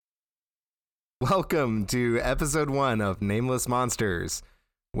Welcome to episode 1 of Nameless Monsters,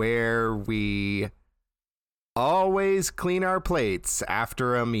 where we always clean our plates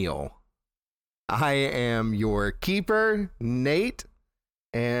after a meal. I am your keeper, Nate,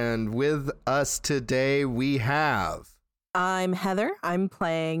 and with us today we have... I'm Heather. I'm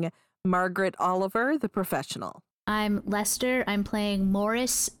playing Margaret Oliver, the professional. I'm Lester. I'm playing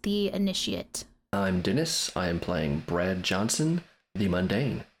Morris, the initiate. I'm Dennis. I am playing Brad Johnson, the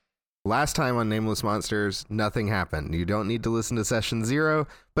mundane. Last time on Nameless Monsters, nothing happened. You don't need to listen to session 0,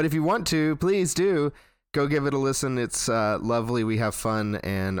 but if you want to, please do. Go give it a listen. It's lovely. We have fun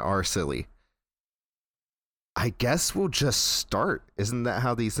and are silly. I guess we'll just start. Isn't that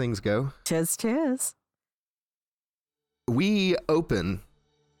how these things go? Tis. We open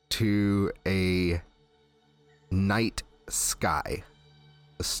to a night sky.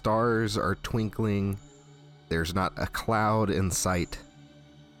 The stars are twinkling. There's not a cloud in sight.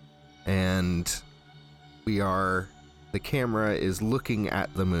 And the camera is looking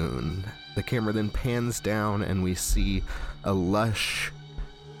at the moon. The camera then pans down and we see a lush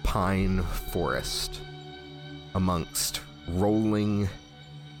pine forest amongst rolling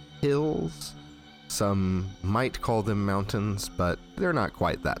hills. Some might call them mountains, but they're not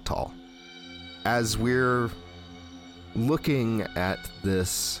quite that tall. As we're looking at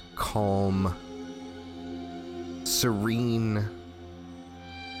this calm, serene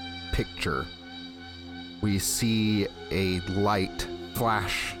picture, we see a light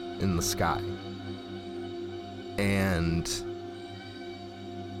flash in the sky. And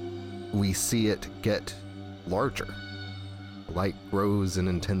we see it get larger. The light grows in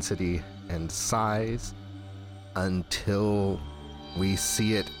intensity and size until we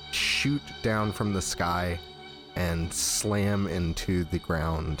see it shoot down from the sky and slam into the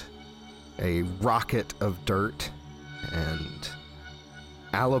ground. A rocket of dirt and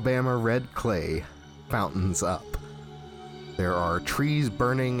Alabama red clay fountains up. There are trees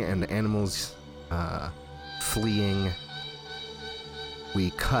burning and animals fleeing. We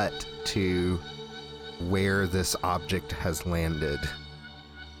cut to where this object has landed.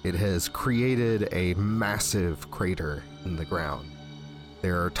 It has created a massive crater in the ground.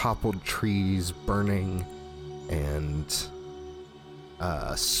 There are toppled trees burning and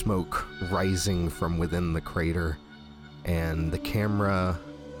smoke rising from within the crater. And the camera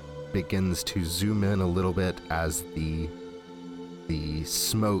begins to zoom in a little bit as the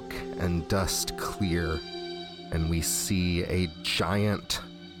smoke and dust clear, and we see a giant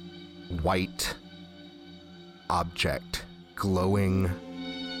white object glowing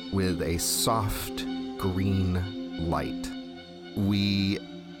with a soft green light. We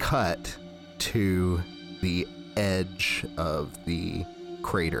cut to the edge of the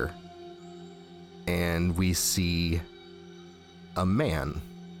crater, and we see a man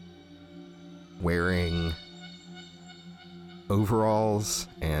wearing overalls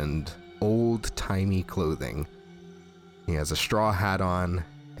and old-timey clothing. He has a straw hat on,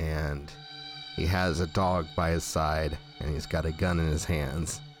 and he has a dog by his side, and he's got a gun in his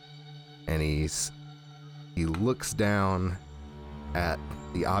hands. And he looks down at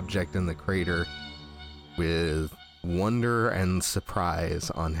the object in the crater with wonder and surprise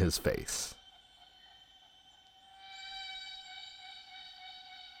on his face.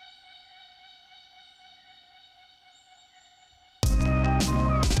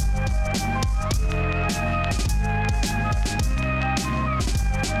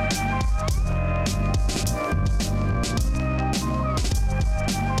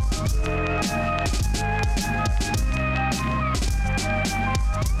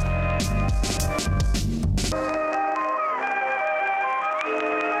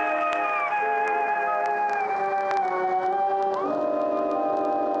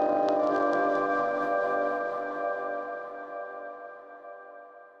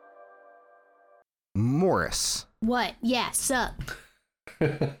 Morris. What? Yeah, sup?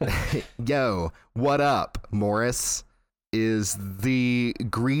 Yo, what up, Morris? Is the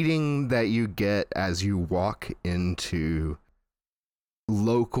greeting that you get as you walk into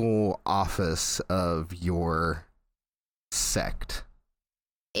local office of your sect.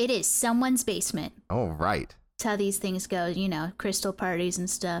 It is someone's basement. Oh, right. That's how these things go, you know, crystal parties and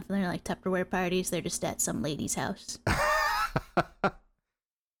stuff. They're like Tupperware parties. They're just at some lady's house.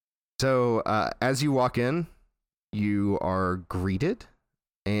 So, as you walk in, you are greeted.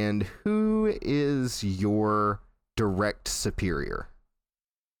 And who is your direct superior?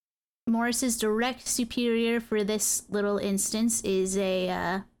 Morris's direct superior for this little instance is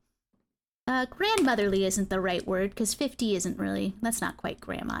a grandmotherly isn't the right word, because 50 isn't really, that's not quite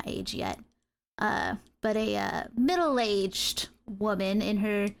grandma age yet. But a middle-aged woman in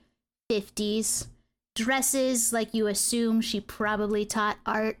her 50s. Dresses like you assume she probably taught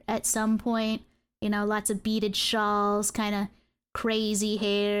art at some point. You know, lots of beaded shawls, kind of crazy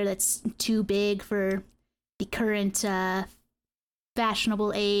hair that's too big for the current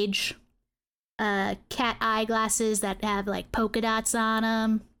fashionable age. Cat eyeglasses that have like polka dots on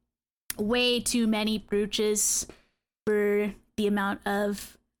them. Way too many brooches for the amount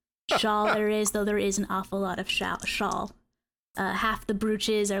of shawl there is, though there is an awful lot of shawl. Half the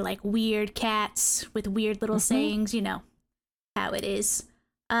brooches are like weird cats with weird little sayings, you know how it is.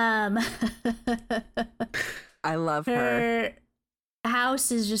 I love her. Her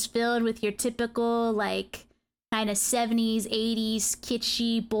house is just filled with your typical like kind of 70s, 80s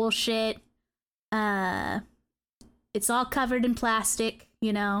kitschy bullshit. It's all covered in plastic,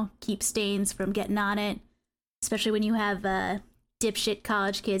 you know, keep stains from getting on it. Especially when you have dipshit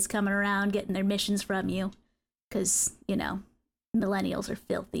college kids coming around getting their missions from you. Because, you know, millennials are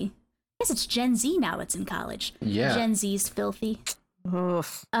filthy. I guess it's Gen Z now that's in college. Yeah. Gen Z's filthy.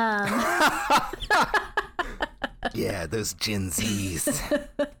 Oof. Yeah, those Gen Zs.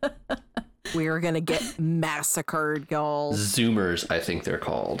 We are going to get massacred, y'all. Zoomers, I think they're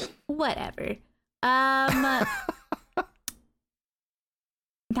called. Whatever. Now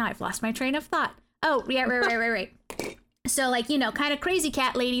I've lost my train of thought. Oh, yeah, right. So, like, you know, kind of crazy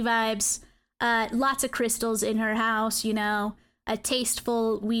cat lady vibes. Lots of crystals in her house, you know. A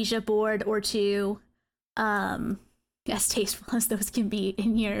tasteful Ouija board or two. As tasteful as those can be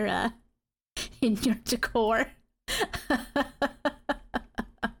in your decor.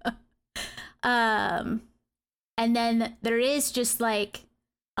 And then there is just like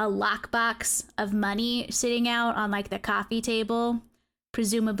a lockbox of money sitting out on like the coffee table,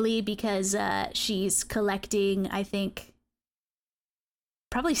 presumably because she's collecting, I think,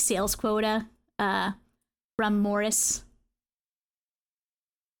 probably sales quota from Morris.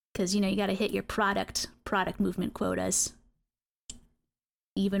 Because, you know, you got to hit your product movement quotas,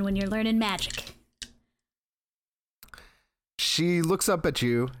 even when you're learning magic. She looks up at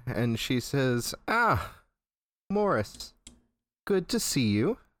you and she says, Morris, good to see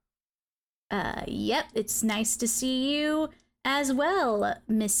you. Yep, it's nice to see you as well,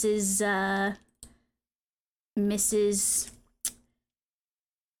 Mrs. Grendel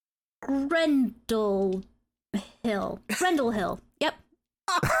Hill. Yep.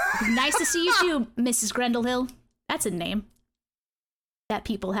 Nice to see you too, Mrs. Grendel Hill. That's a name that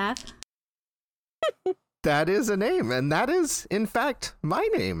people have. That is a name, and that is, in fact, my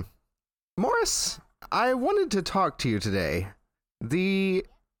name. Morris, I wanted to talk to you today. The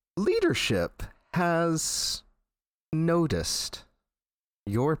leadership has noticed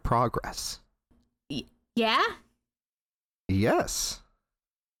your progress. Yeah? Yes.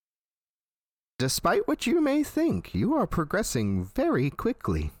 Despite what you may think, you are progressing very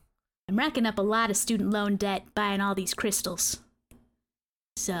quickly. I'm racking up a lot of student loan debt buying all these crystals.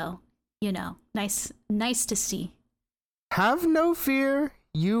 So, you know, nice to see. Have no fear,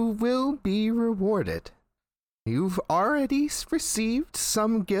 you will be rewarded. You've already received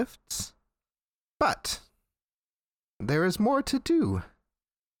some gifts, but there is more to do,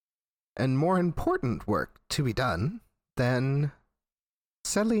 and more important work to be done than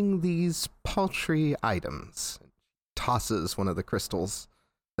selling these paltry items. Tosses one of the crystals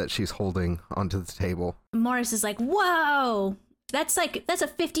that she's holding onto the table. Morris is like, whoa, that's a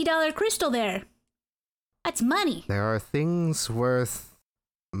 $50 crystal there. That's money. There are things worth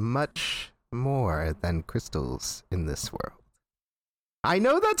much more than crystals in this world. I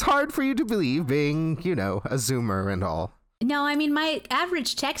know that's hard for you to believe, being, you know, a Zoomer and all. No, I mean, my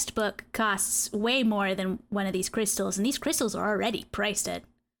average textbook costs way more than one of these crystals, and these crystals are already priced at,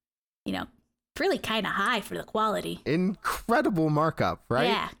 you know, really kind of high for the quality. Incredible markup, right?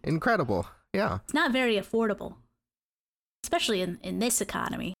 Yeah. Incredible. Yeah. It's not very affordable, especially in this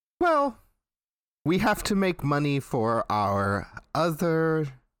economy. Well, we have to make money for our other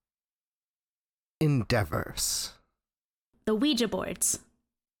endeavors. The Ouija boards.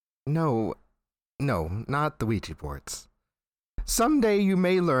 No, not the Ouija boards. Someday you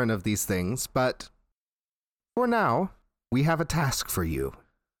may learn of these things, but for now, we have a task for you.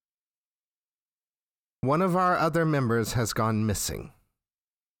 One of our other members has gone missing.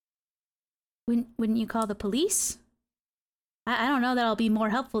 Wouldn't you call the police? I don't know that I'll be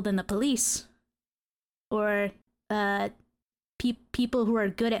more helpful than the police. Or, people who are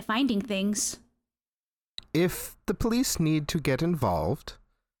good at finding things. If the police need to get involved,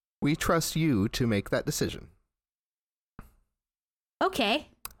 we trust you to make that decision. Okay.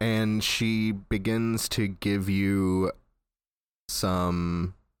 And she begins to give you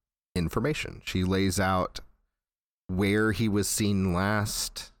some information. She lays out where he was seen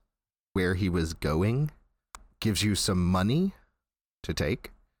last, where he was going, gives you some money to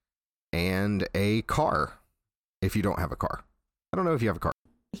take, and a car if you don't have a car. I don't know if you have a car.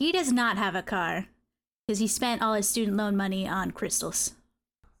 He does not have a car because he spent all his student loan money on crystals.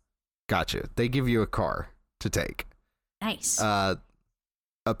 Gotcha. They give you a car to take. Nice.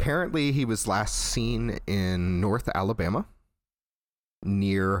 Apparently, he was last seen in North Alabama,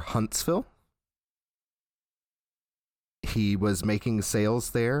 near Huntsville. He was making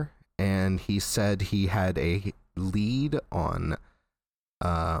sales there, and he said he had a lead on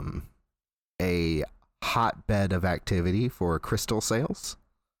a hotbed of activity for crystal sales.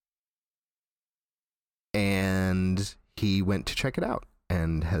 And he went to check it out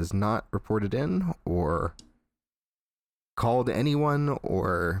and has not reported in or called anyone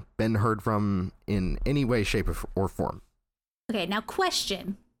or been heard from in any way, shape, or form. Okay, now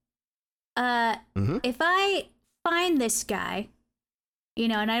question. If I find this guy,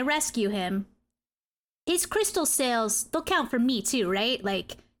 and I rescue him, his crystal sales, they'll count for me too, right?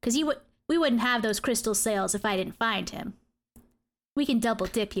 Like, because we wouldn't have those crystal sales if I didn't find him. We can double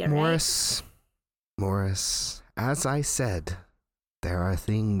dip here, right? Morris, as I said, there are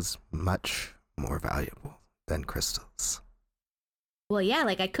things much more valuable than crystals. Well, yeah,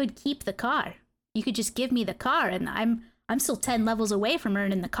 like I could keep the car. You could just give me the car, and I'm still 10 levels away from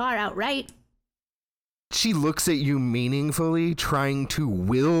earning the car outright. She looks at you meaningfully, trying to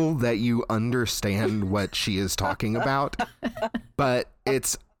will that you understand what she is talking about, but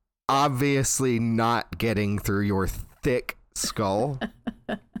it's obviously not getting through your thick skull.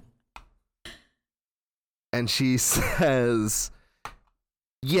 And she says,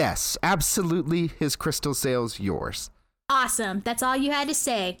 yes, absolutely, his crystal sale's yours. Awesome. That's all you had to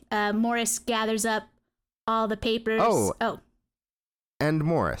say. Morris gathers up all the papers. Oh. And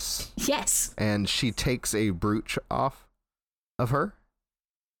Morris. Yes. And she takes a brooch off of her.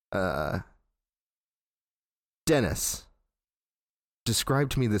 Dennis, describe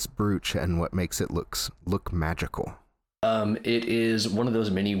to me this brooch and what makes it look magical. It is one of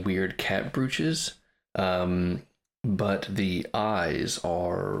those many weird cat brooches. But the eyes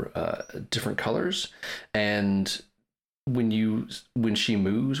are different colors, and when she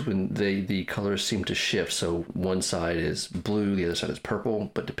moves, the colors seem to shift. So one side is blue, the other side is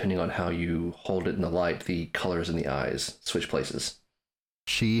purple, but depending on how you hold it in the light, the colors in the eyes switch places.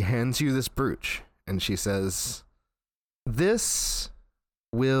 She hands you this brooch and she says, this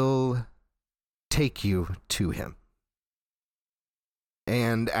will take you to him.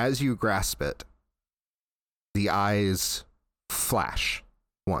 And as you grasp it, the eyes flash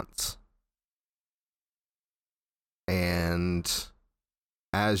once. And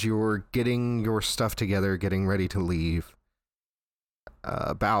as you're getting your stuff together, getting ready to leave,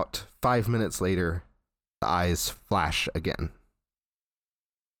 about 5 minutes later, the eyes flash again.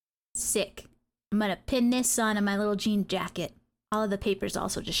 Sick. I'm gonna pin this on my little jean jacket. All of the papers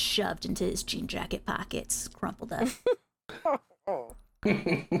also just shoved into his jean jacket pockets, crumpled up.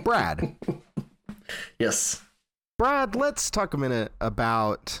 Brad. Yes. Brad, let's talk a minute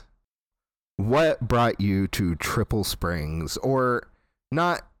about what brought you to Triple Springs, or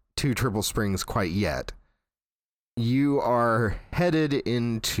not to Triple Springs quite yet. You are headed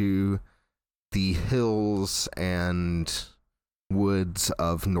into the hills and woods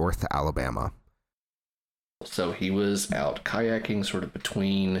of North Alabama. So he was out kayaking sort of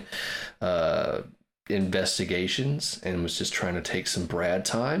between investigations and was just trying to take some Brad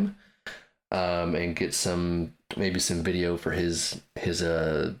time. And get maybe some video for his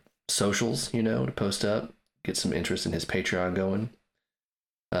socials, to post up, get some interest in his Patreon going.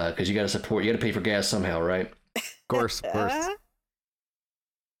 Because you got to pay for gas somehow, right? Of course.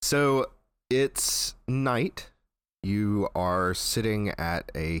 So it's night. You are sitting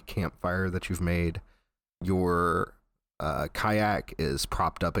at a campfire that you've made. Your kayak is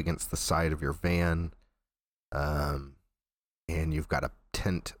propped up against the side of your van. And you've got a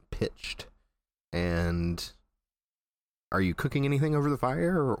tent pitched. And are you cooking anything over the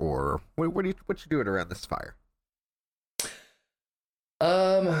fire, or what you doing around this fire?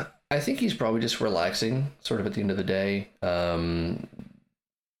 I think he's probably just relaxing, sort of at the end of the day.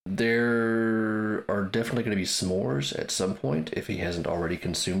 There are definitely going to be s'mores at some point if he hasn't already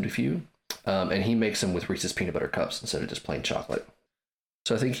consumed a few, and he makes them with Reese's peanut butter cups instead of just plain chocolate.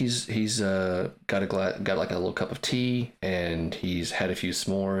 So I think he's got like a little cup of tea, and he's had a few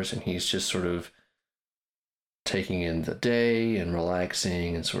s'mores, and he's just sort of taking in the day and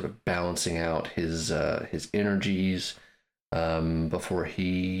relaxing and sort of balancing out his energies before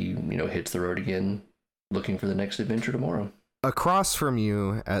he hits the road again, looking for the next adventure tomorrow. Across from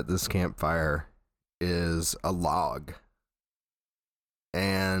you at this campfire is a log,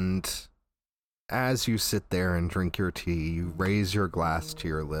 And as you sit there and drink your tea, you raise your glass to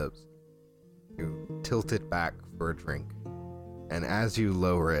your lips. You tilt it back for a drink. And as you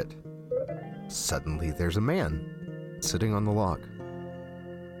lower it, suddenly there's a man sitting on the log.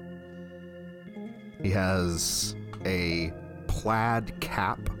 He has a plaid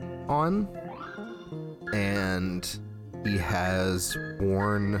cap on, and he has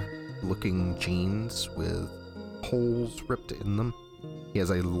worn-looking jeans with holes ripped in them. He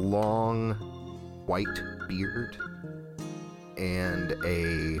has a long white beard and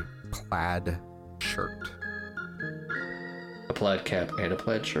a plaid shirt. A plaid cap and a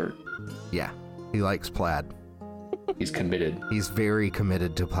plaid shirt. Yeah, he likes plaid. He's committed. He's very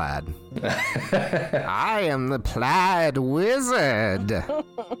committed to plaid. I am the plaid wizard.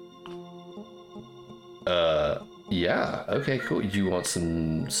 Yeah. Okay, cool. You want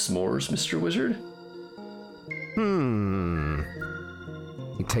some s'mores, Mr. Wizard?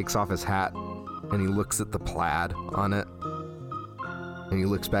 He takes off his hat and he looks at the plaid on it. And he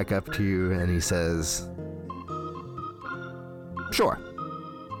looks back up to you and he says, "Sure."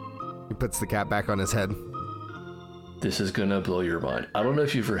 He puts the cap back on his head. This is gonna blow your mind. I don't know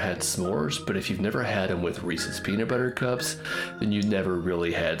if you've ever had s'mores, but if you've never had them with Reese's peanut butter cups, then you never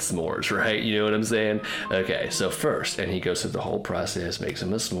really had s'mores, right? You know what I'm saying? Okay, so first, and he goes through the whole process, makes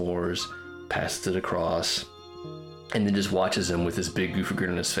him a s'mores, passes it across, and then just watches him with this big goofy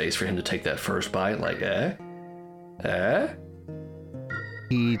grin on his face for him to take that first bite, like,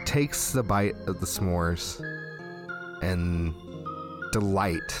 He takes the bite of the s'mores and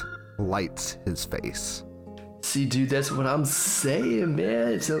delight lights his face. See, dude, that's what I'm saying, man.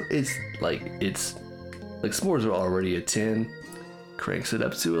 It's like s'mores are already a 10, cranks it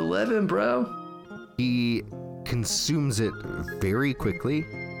up to 11, bro. He consumes it very quickly,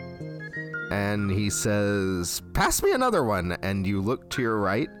 and he says, "Pass me another one." And you look to your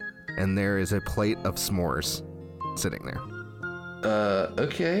right, and there is a plate of s'mores sitting there.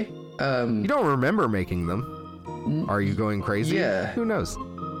 Okay. You don't remember making them. Are you going crazy? Yeah. Who knows?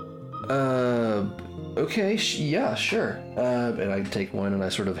 Okay, yeah, sure. And I take one and I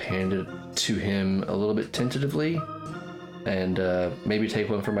sort of hand it to him a little bit tentatively, and maybe take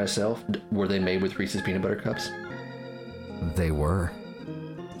one for myself. Were they made with Reese's peanut butter cups? They were.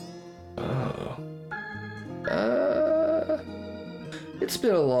 Oh. It's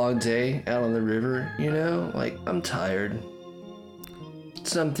been a long day out on the river, you know? Like, I'm tired.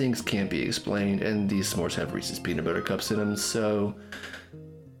 Some things can't be explained, and these s'mores have Reese's peanut butter cups in them, so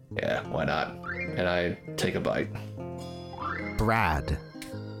yeah, why not? And I take a bite. Brad,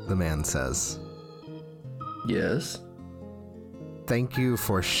 the man says, Yes? "Thank you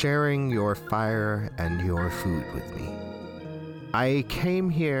for sharing your fire and your food with me. I came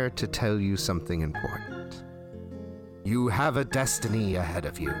here to tell you something important. You have a destiny ahead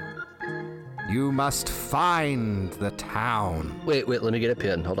of you. You must find the town. Wait, let me get a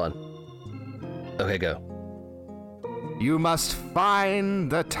pen. Hold on. Okay, go. You must find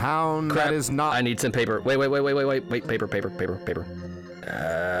the town Crap. that is not... I need some paper. Wait. Paper.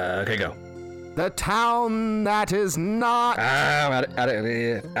 Okay, go. The town that is not... Out of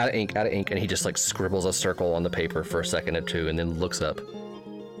ink. And he just like scribbles a circle on the paper for a second or two and then looks up.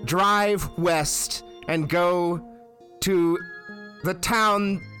 Drive west and go to the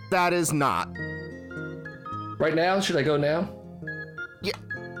town that is not. Right now? Should I go now? Yeah,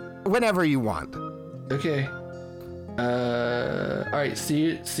 whenever you want. Okay. All right.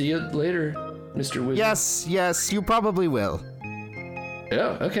 See you later, Mr. Wizard. Yes, you probably will.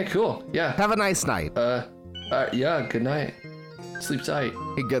 Yeah. Okay. Cool. Yeah. Have a nice night. Yeah. Good night. Sleep tight.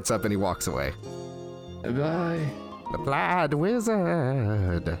 He gets up and he walks away. Bye. The Plaid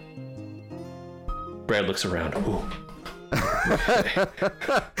Wizard. Brad looks around. Ooh.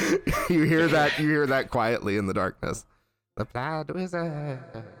 You hear that quietly in the darkness. The Plaid Wizard.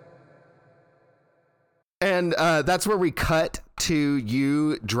 And that's where we cut to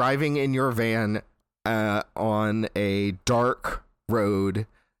you driving in your van on a dark road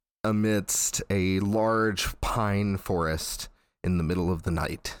amidst a large pine forest in the middle of the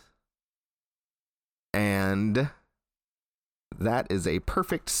night. And that is a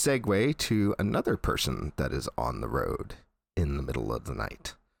perfect segue to another person that is on the road in the middle of the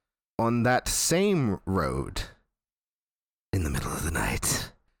night. On that same road in the middle of the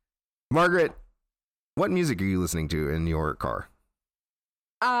night. Margaret, what music are you listening to in your car?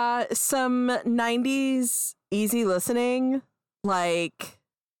 Some 90s easy listening, like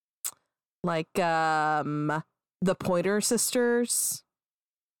the Pointer Sisters.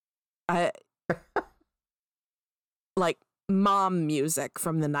 Like mom music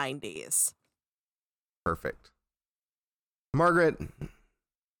from the 90s. Perfect. Margaret,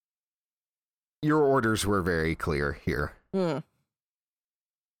 your orders were very clear here.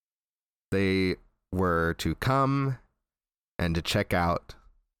 They were to come and to check out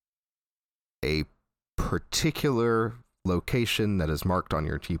a particular location that is marked on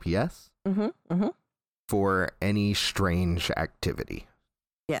your GPS for any strange activity.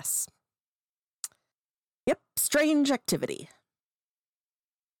 Yes. Yep, strange activity.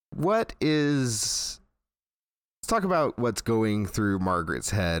 Let's talk about what's going through Margaret's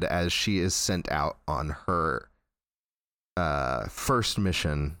head as she is sent out on her first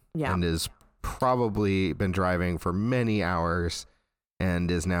mission and is probably been driving for many hours and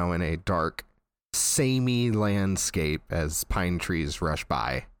is now in a dark, samey landscape as pine trees rush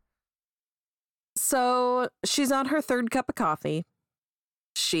by. So she's on her third cup of coffee.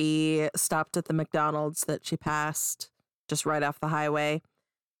 She stopped at the McDonald's that she passed just right off the highway.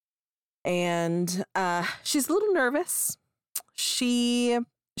 And she's a little nervous. She's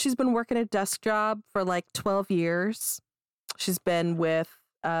been working a desk job for like 12 years. She's been with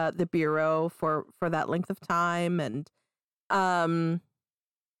the Bureau for that length of time, and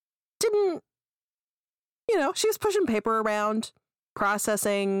didn't, she was pushing paper around,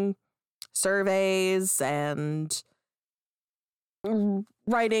 processing surveys and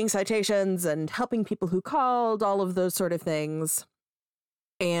writing citations and helping people who called, all of those sort of things.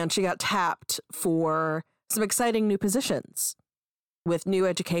 And she got tapped for some exciting new positions with new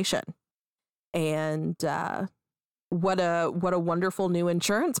education. And what a wonderful new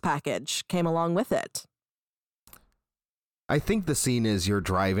insurance package came along with it. I think the scene is you're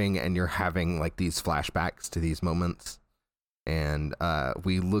driving and you're having like these flashbacks to these moments. And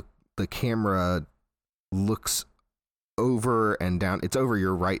the camera looks over and down. It's over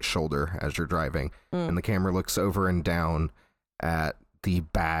your right shoulder as you're driving. And the camera looks over and down at the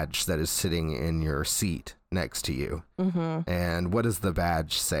badge that is sitting in your seat next to you. And what does the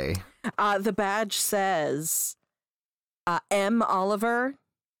badge say? The badge says, M. Oliver,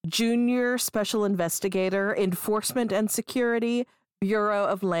 Junior Special Investigator, Enforcement and Security, Bureau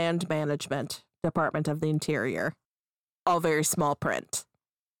of Land Management, Department of the Interior. All very small print.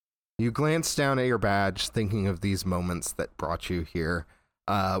 You glance down at your badge, thinking of these moments that brought you here,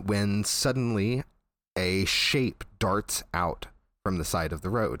 when suddenly a shape darts out from the side of the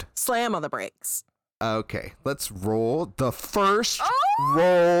road. Slam on the brakes. Okay, let's roll the first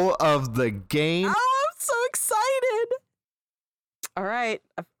roll of the game. Oh, I'm so excited. All right,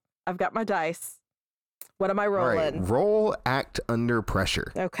 I've got my dice. What am I rolling? All right, roll act under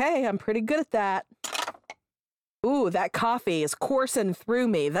pressure. Okay, I'm pretty good at that. Ooh, that coffee is coursing through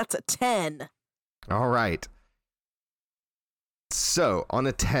me. That's a 10. All right. So, on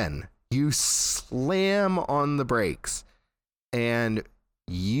a 10, you slam on the brakes. And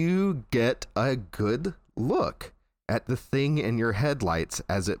you get a good look at the thing in your headlights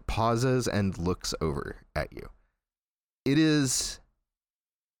as it pauses and looks over at you. It is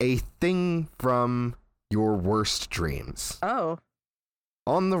a thing from your worst dreams. Oh.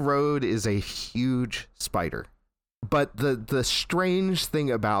 On the road is a huge spider. But the strange thing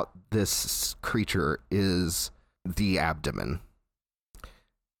about this creature is the abdomen.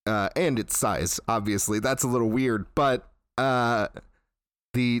 And its size, obviously. That's a little weird, but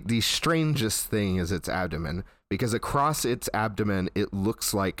the strangest thing is its abdomen, because across its abdomen it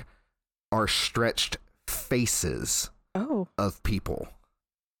looks like are stretched faces of people,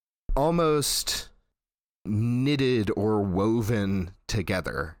 almost knitted or woven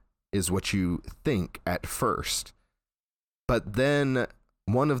together is what you think at first. But then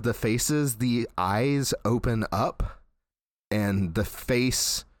one of the faces, the eyes open up and the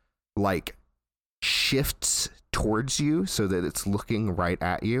face like shifts towards you so that it's looking right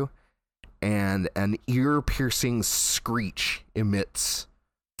at you, and an ear-piercing screech emits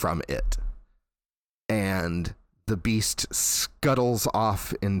from it, and the beast scuttles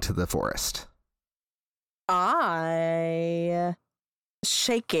off into the forest. I,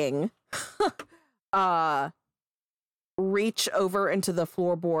 shaking, reach over into the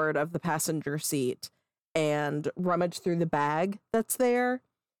floorboard of the passenger seat and rummage through the bag that's there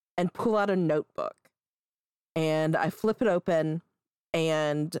and pull out a notebook. And I flip it open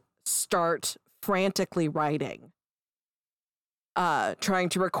and start frantically writing, trying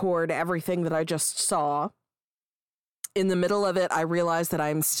to record everything that I just saw. In the middle of it, I realize that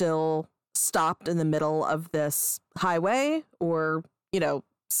I'm still stopped in the middle of this highway or,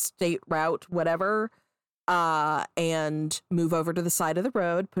 state route, whatever, and move over to the side of the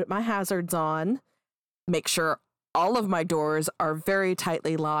road, put my hazards on, make sure all of my doors are very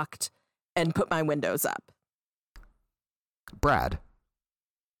tightly locked, and put my windows up. Brad.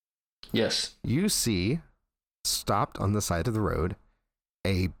 Yes. You see, stopped on the side of the road,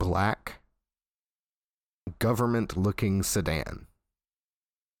 a black government-looking sedan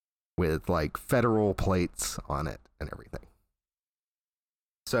with like federal plates on it and everything.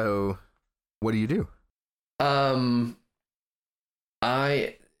 So, what do you do? I mean,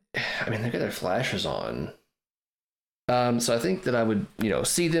 they got their flashes on. So I think that I would,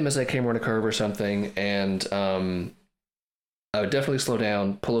 see them as I came around a curve or something, and I would definitely slow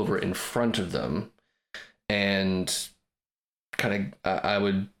down, pull over in front of them, and kind of, I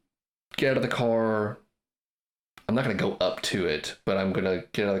would get out of the car. I'm not going to go up to it, but I'm going to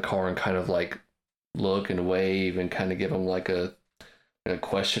get out of the car and kind of like look and wave and kind of give them like a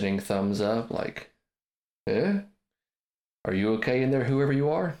questioning thumbs up, like, are you okay in there, whoever you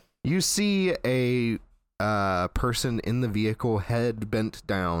are? You see a person in the vehicle, head bent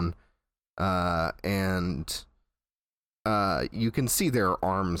down, and you can see their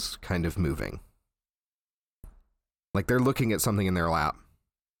arms kind of moving. Like they're looking at something in their lap.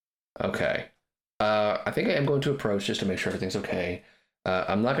 Okay. I think I am going to approach just to make sure everything's okay.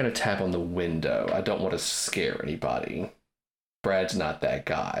 I'm not going to tap on the window. I don't want to scare anybody. Brad's not that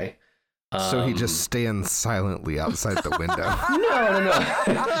guy. So he just stands silently outside the window. No.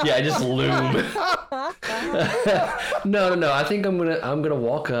 Yeah, I just loom. No. I think I'm gonna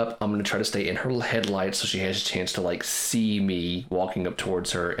walk up. I'm gonna try to stay in her headlights so she has a chance to like see me walking up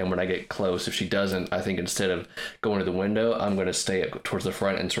towards her. And when I get close, if she doesn't, I think instead of going to the window, I'm gonna stay up towards the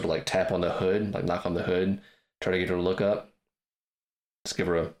front and sort of like tap on the hood, like knock on the hood, try to get her to look up. Just give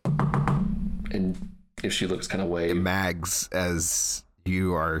her and if she looks kind of wave. Mags, as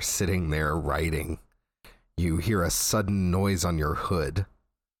you are sitting there writing, you hear a sudden noise on your hood.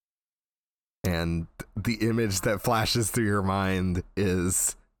 And the image that flashes through your mind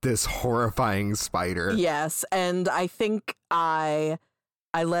is this horrifying spider. Yes, and I think I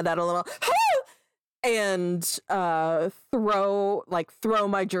let out a little and throw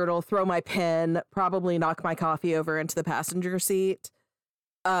my journal, throw my pen, probably knock my coffee over into the passenger seat.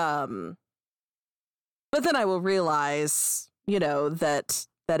 But then I will realize, that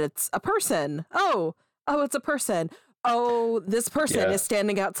it's a person. Oh, it's a person. Oh, this person is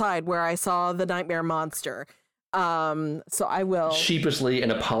standing outside where I saw the nightmare monster. So I will sheepishly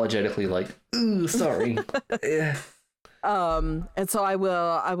and apologetically like, ooh, sorry. And so I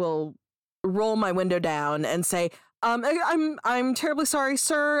will roll my window down and say, I'm terribly sorry,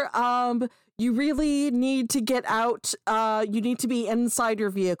 sir. You really need to get out. You need to be inside your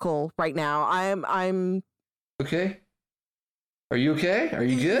vehicle right now. I'm okay. Are you okay? Are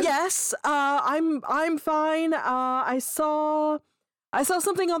you good? Yes. I'm fine. I saw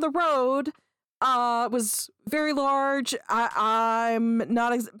something on the road. It was very large. I'm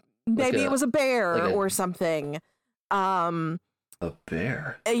not. Maybe it was a bear or something. A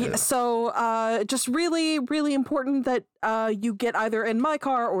bear. So, just really, really important that you get either in my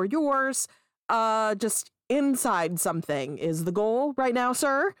car or yours. Just inside something is the goal right now,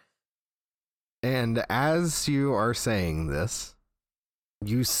 sir. And as you are saying this,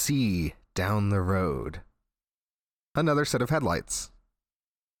 you see down the road another set of headlights.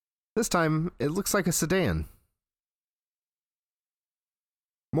 This time, it looks like a sedan.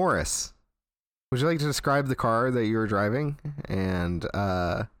 Morris, would you like to describe the car that you were driving and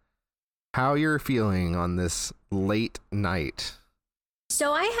how you're feeling on this late night?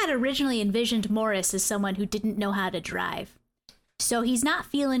 So I had originally envisioned Morris as someone who didn't know how to drive. So he's not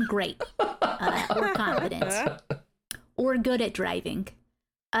feeling great or confident or good at driving.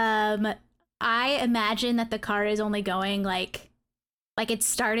 I imagine that the car is only going like it's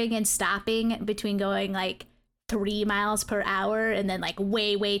starting and stopping between going like 3 miles per hour and then like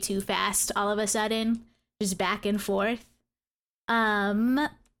way, way too fast all of a sudden, just back and forth. I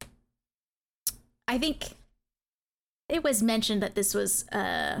think it was mentioned that this was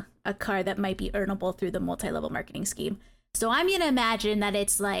a car that might be earnable through the multi-level marketing scheme. So I'm going to imagine that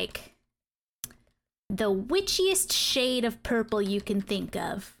it's like the witchiest shade of purple you can think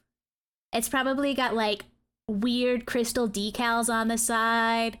of. It's probably got like weird crystal decals on the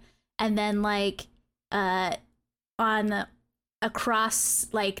side, and then like across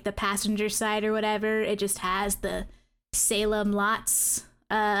like the passenger side or whatever, it just has the Salem Lots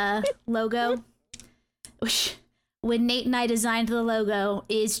logo, which when Nate and I designed the logo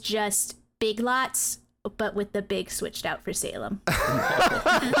is just Big Lots, but with the big switched out for Salem.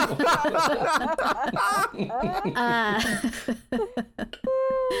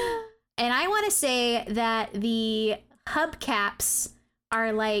 And I want to say that the hubcaps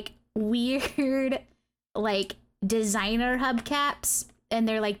are like weird, like designer hubcaps, and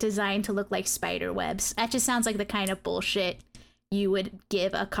they're like designed to look like spider webs. That just sounds like the kind of bullshit you would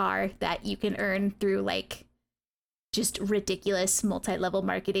give a car that you can earn through like just ridiculous multi-level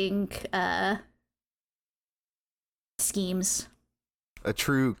marketing schemes. A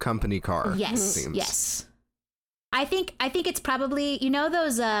true company car. Yes, seems. yes. I think it's probably, you know,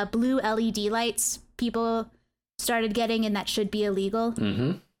 those blue LED lights people started getting and that should be illegal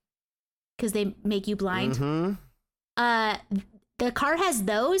Mm-hmm. because they make you blind. Mm-hmm. The car has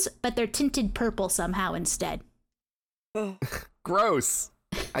those, but they're tinted purple somehow instead. Gross.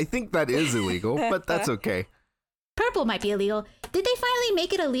 I think that is illegal, but that's okay. Purple might be illegal. Did they finally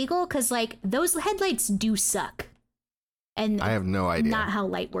make it illegal? Because, like, those headlights do suck. And I have no idea. not how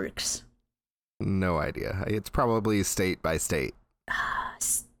light works. No idea. It's probably state by state.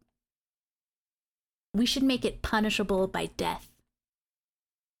 We should make it punishable by death.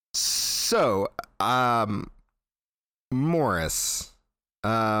 So, Morris.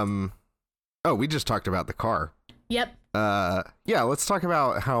 Oh, we just talked about the car. Yep. Yeah, let's talk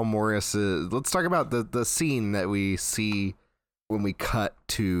about how Morris is. Let's talk about the scene that we see when we cut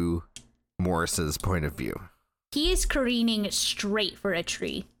to Morris's point of view. He is careening straight for a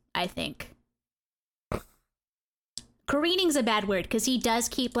tree, I think. Careening's a bad word because he does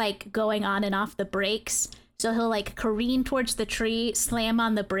keep like going on and off the brakes. So he'll like careen towards the tree, slam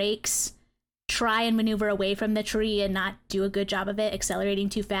on the brakes, try and maneuver away from the tree and not do a good job of it, accelerating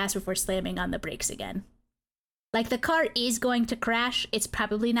too fast before slamming on the brakes again. Like the car is going to crash. It's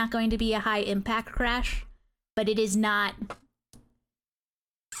probably not going to be a high impact crash, but it is not.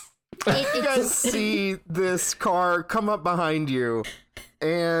 You guys see this car come up behind you,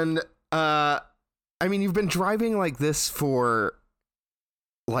 and I mean, you've been driving like this for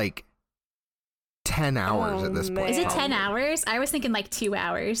like 10 hours at this point. Is it 10 hours? I was thinking like 2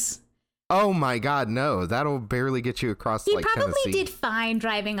 hours. Oh my God, no! That'll barely get you across. He like probably Tennessee. did fine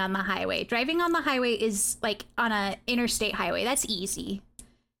driving on the highway. Driving on the highway is like on a interstate highway. That's easy.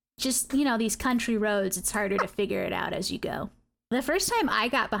 Just, you know, these country roads, it's harder to figure it out as you go. The first time I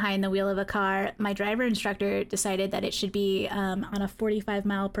got behind the wheel of a car, my driver instructor decided that it should be on a 45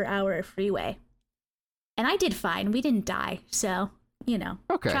 mile per hour freeway. And I did fine. We didn't die. So, you know,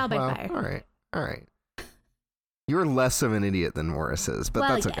 trial by fire. All right. You're less of an idiot than Morris is, but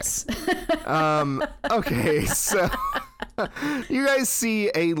well, that's okay. yes. Okay, so you guys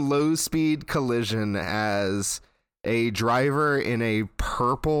see a low-speed collision as a driver in a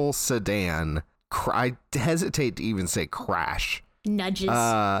purple sedan, I hesitate to even say crash, Nudges.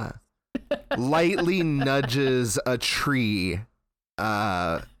 lightly nudges a tree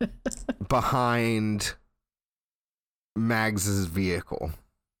behind Mags's vehicle.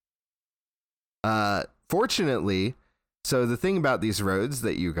 Fortunately, so the thing about these roads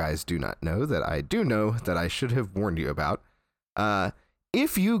that you guys do not know, that I do know, that I should have warned you about,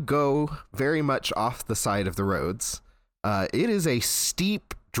 if you go very much off the side of the roads, it is a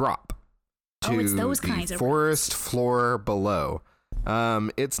steep drop to it's those the kinds of forest floor below.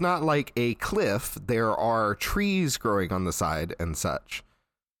 It's not like a cliff. There are trees growing on the side and such.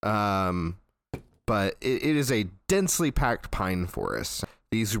 But it is a densely packed pine forest.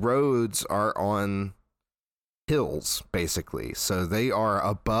 These roads are on hills, basically. So they are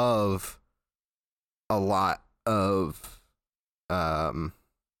above a lot of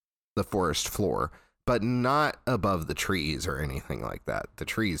the forest floor, but not above the trees or anything like that. The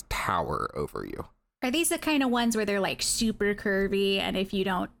trees tower over you. Are these the kind of ones where they're like super curvy and if you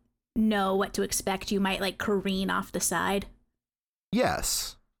don't know what to expect, you might like careen off the side?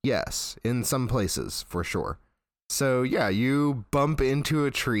 Yes, in some places for sure. So yeah, you bump into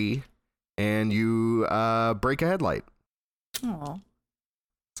a tree and you break a headlight. Oh.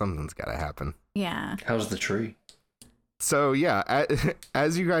 Something's got to happen. Yeah. How's the tree? So yeah,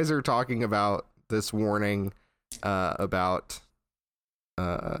 as you guys are talking about this warning about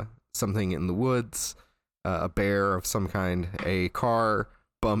something in the woods, a bear of some kind, a car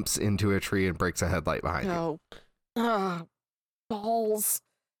bumps into a tree and breaks a headlight behind you. No. Balls.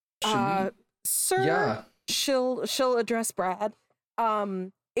 Should Sir, Yeah. she'll address Brad.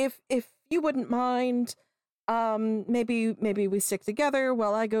 If you wouldn't mind, maybe we stick together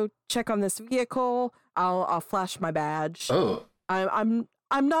while I go check on this vehicle. I'll flash my badge. Oh, I'm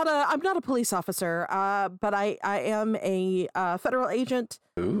not a police officer, but I am a federal agent.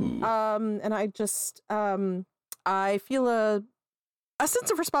 ooh. And I just I feel a sense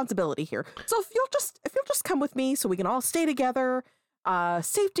of responsibility here. So if you'll just come with me so we can all stay together,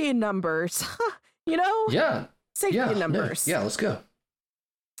 safety in numbers. You know? Yeah. Safety Yeah. in No, numbers. yeah, let's go.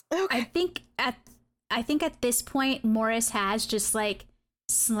 Okay. I think at this point Morris has just like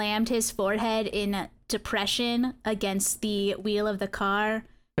slammed his forehead in a depression against the wheel of the car,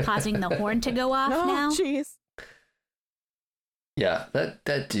 causing the horn to go off now. Oh, jeez. Yeah,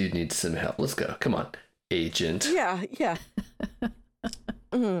 that dude needs some help. Let's go. Come on, agent. Yeah. Yeah,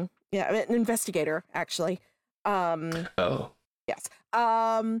 an investigator, actually. Oh. Yes.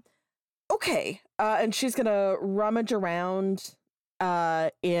 Okay. And she's gonna rummage around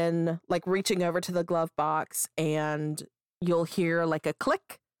in like reaching over to the glove box, and you'll hear like a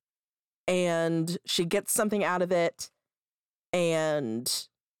click, and she gets something out of it and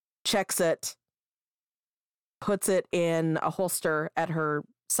checks it, puts it in a holster at her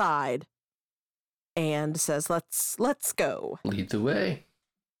side, and says, let's go. Lead the way.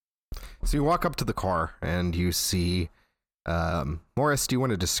 So you walk up to the car and you see Morris, do you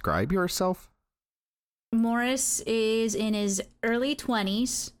want to describe yourself? Morris is in his early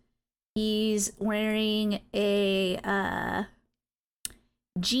 20s. He's wearing a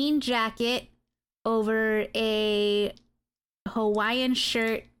jean jacket over a Hawaiian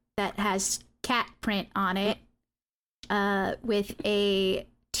shirt that has cat print on it, with a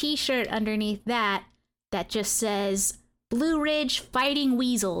t-shirt underneath that just says Blue Ridge Fighting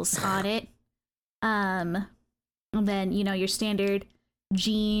Weasels on it. And then, your standard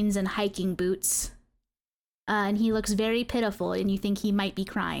jeans and hiking boots. And he looks very pitiful, and you think he might be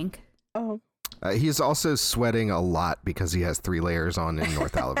crying. Oh. He's also sweating a lot because he has 3 layers on in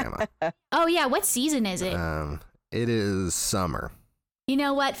North Alabama. Oh, yeah. What season is it? It is summer. You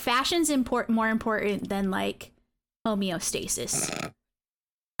know what? Fashion's more important than, like, homeostasis.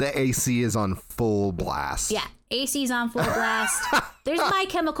 The AC is on full blast. Yeah, AC's on full blast. There's My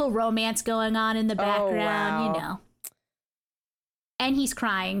Chemical Romance going on in the background, wow. And he's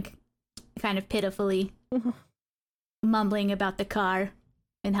crying, kind of pitifully, mumbling about the car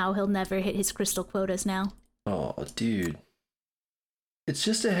and how he'll never hit his crystal quotas now. Oh, dude. It's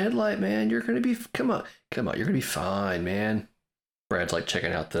just a headlight, man. You're going to be... Come on. You're going to be fine, man. Brad's like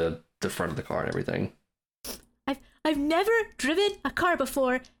checking out the front of the car and everything. I've never driven a car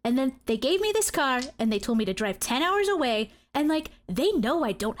before, and then they gave me this car, and they told me to drive 10 hours away, and, like, they know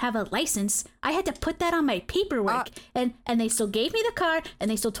I don't have a license. I had to put that on my paperwork, and they still gave me the car,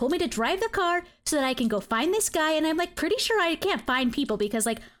 and they still told me to drive the car so that I can go find this guy, and I'm, like, pretty sure I can't find people because,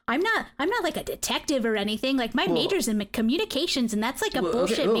 like, I'm not like a detective or anything. Like, my major's in communications, and that's, like, a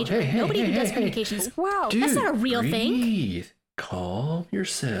bullshit major. Nobody who does communications. Wow. Dude, that's not a real thing. Breathe. Calm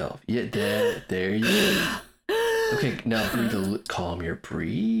yourself. Yeah, there you go. Okay, now breathe. Calm your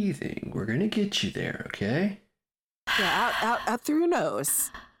breathing. We're gonna get you there, okay? Yeah, out through your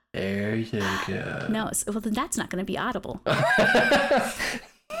nose. There you go. No, well then that's not going to be audible. I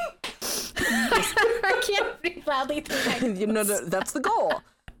can't breathe loudly through my nose. That's the goal.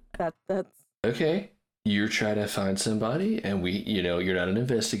 That's Okay, you're trying to find somebody, and you're not an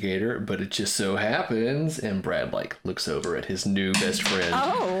investigator, but it just so happens, and Brad like looks over at his new best friend.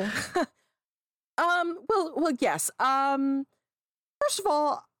 Oh. Well, yes. First of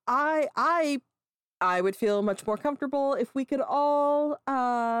all, I would feel much more comfortable if we could all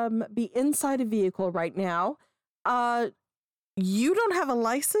be inside a vehicle right now. You don't have a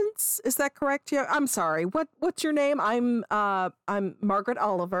license, is that correct? Yeah. I'm sorry. What's your name? I'm Margaret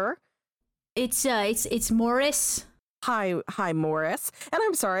Oliver. It's Morris. Hi, Morris. And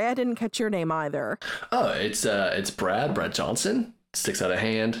I'm sorry, I didn't catch your name either. Oh, it's Brad Johnson. Sticks out a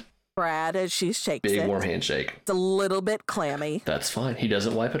hand. Brad, as she shakes it. Big warm handshake. It's a little bit clammy. That's fine. He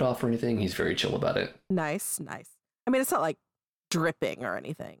doesn't wipe it off or anything. He's very chill about it. Nice. I mean, it's not like dripping or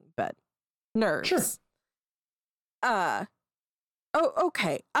anything, but nerves. Sure. Oh,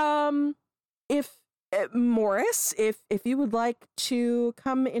 okay. If Morris, if you would like to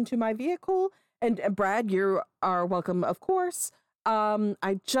come into my vehicle, and Brad, you are welcome, of course.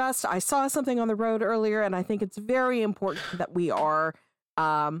 I saw something on the road earlier, and I think it's very important that we are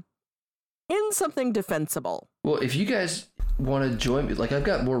in something defensible. Well, if you guys want to join me, like I've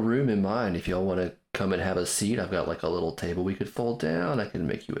got more room in mine. If y'all want to come and have a seat, I've got like a little table we could fold down. I can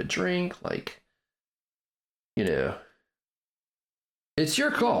make you a drink, like, it's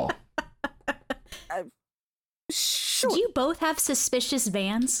your call. Sure. Do you both have suspicious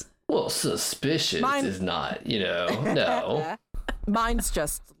vans? Well, suspicious is not, no. Mine's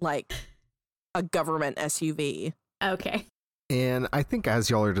just like a government SUV. Okay. And I think as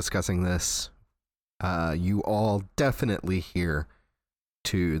y'all are discussing this, you all definitely hear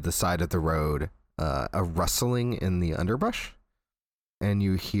to the side of the road a rustling in the underbrush. And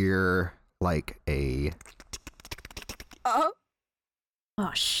you hear like a... Oh,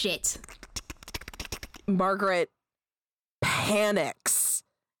 shit. Margaret panics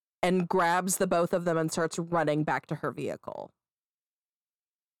and grabs the both of them and starts running back to her vehicle.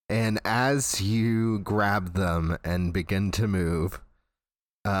 And as you grab them and begin to move,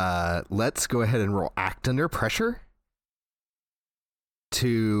 let's go ahead and roll act under pressure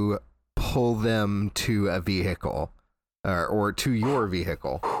to pull them to a vehicle or to your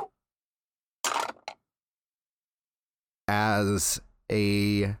vehicle. as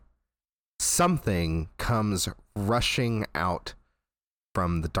a something comes rushing out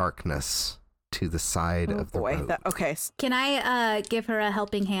from the darkness to the side of the road. Okay. Can I give her a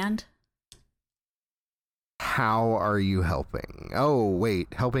helping hand? How are you helping? Oh,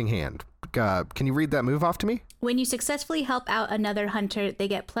 wait, helping hand. Can you read that move off to me? When you successfully help out another hunter, they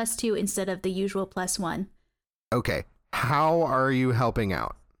get +2 instead of the usual +1. Okay. How are you helping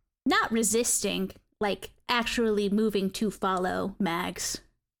out? Not resisting, like actually moving to follow Mags.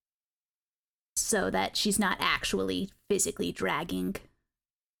 So that she's not actually physically dragging.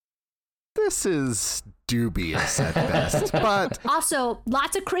 This is dubious at best, but... Also,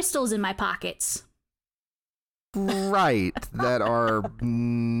 lots of crystals in my pockets. Right, that are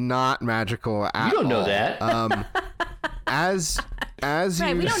not magical at all. You don't know that. As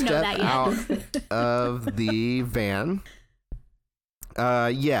Right, we you don't know step that yet. out of the van,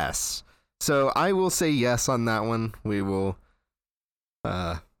 yes. So I will say yes on that one. We will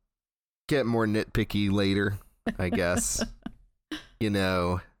get more nitpicky later, I guess. You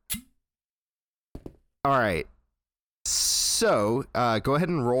know. All right. So go ahead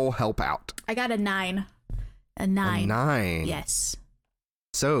and roll help out. I got a 9. A 9. A 9. Yes.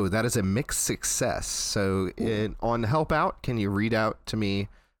 So that is a mixed success. So on help out, can you read out to me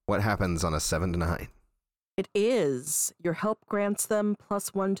what happens on a 7 to 9? It is. Your help grants them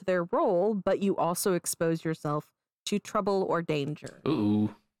 +1 to their roll, but you also expose yourself to trouble or danger.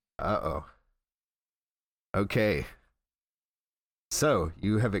 Ooh. Uh-oh. Okay. So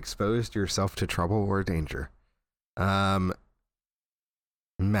you have exposed yourself to trouble or danger.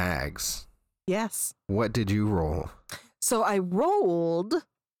 Mags, Yes. what did you roll? So I rolled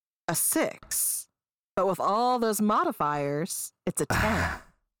a 6, but with all those modifiers, it's a 10.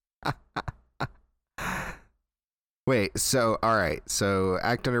 Wait, so, all right. So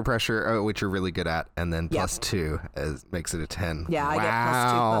act under pressure, which you're really good at, and then Yep. +2 makes it a 10. Yeah, I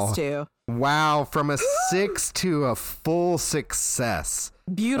Wow. get +2. Wow, from a 6 to a full success.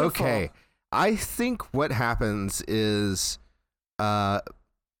 Beautiful. Okay, I think what happens is,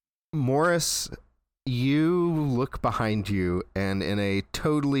 Morris, you look behind you, and in a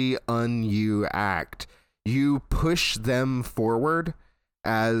totally un-you act, you push them forward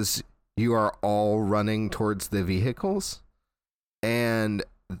as you are all running towards the vehicles, and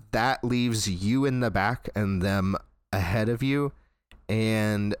that leaves you in the back and them ahead of you,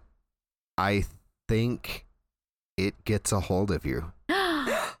 and I think it gets a hold of you.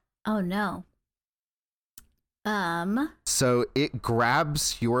 Oh no. So it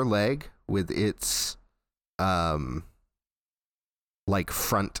grabs your leg with its like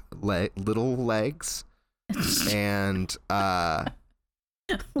front little legs, and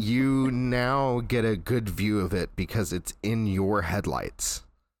you now get a good view of it because it's in your headlights,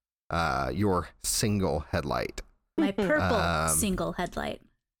 your single headlight. My purple single headlight.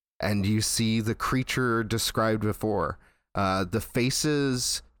 And you see the creature described before. The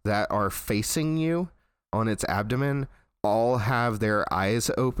faces that are facing you on its abdomen all have their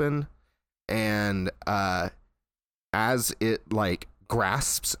eyes open, and as it like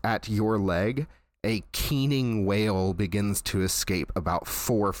grasps at your leg, a keening wail begins to escape about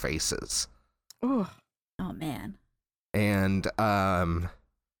 4 faces. Ooh. Oh man. And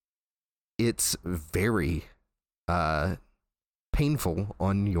it's very painful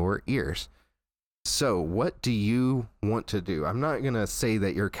on your ears. So what do you want to do? I'm not going to say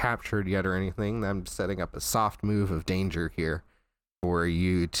that you're captured yet or anything. I'm setting up a soft move of danger here for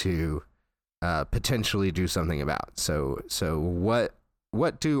you to potentially do something about. So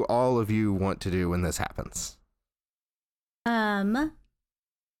what do all of you want to do when this happens? I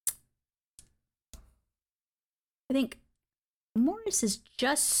think Morris has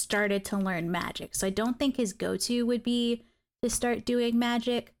just started to learn magic, so I don't think his go-to would be to start doing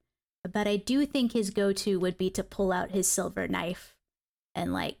magic, but I do think his go-to would be to pull out his silver knife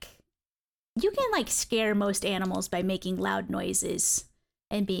and like, you can like scare most animals by making loud noises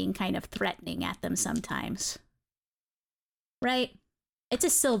and being kind of threatening at them sometimes. Right? It's a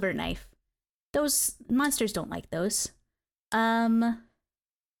silver knife. Those monsters don't like those. Have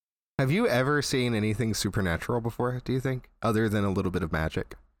you ever seen anything supernatural before, do you think? Other than a little bit of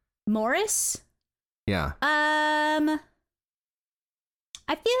magic? Morris? Yeah. I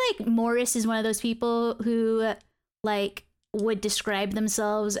feel like Morris is one of those people who like would describe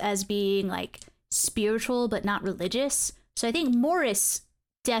themselves as being like spiritual but not religious. So I think Morris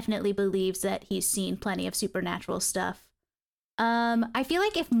definitely believes that he's seen plenty of supernatural stuff. I feel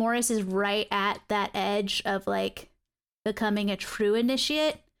like if Morris is right at that edge of like becoming a true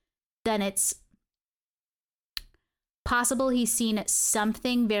initiate, then it's possible he's seen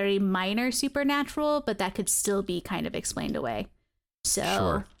something very minor supernatural, but that could still be kind of explained away. So,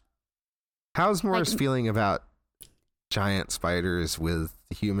 Sure. How's Morris Like- feeling about giant spiders with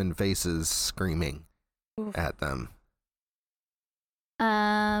human faces screaming Oof. at them?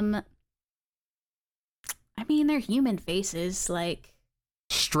 I mean, they're human faces, like.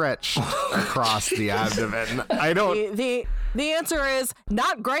 Stretched across the abdomen. I don't. The answer is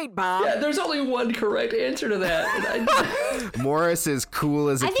not great, Bob. Yeah, there's only one correct answer to that. And Morris is cool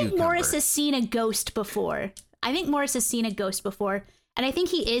as a I think cucumber. Morris has seen a ghost before. And I think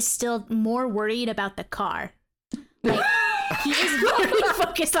he is still more worried about the car. Like, he is very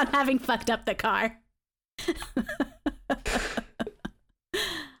focused on having fucked up the car.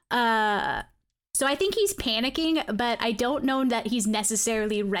 So I think he's panicking, but I don't know that he's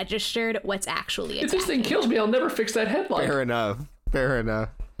necessarily registered what's actually if this thing attacking. kills me, I'll never fix that headlight. Fair enough. Fair enough.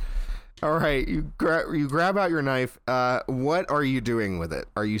 All right, you grab out your knife. What are you doing with it?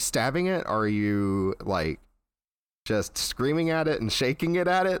 Are you stabbing it? Are you like just screaming at it and shaking it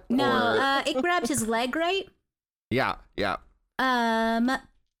at it? No, Or... it grabbed his leg, right? Yeah. I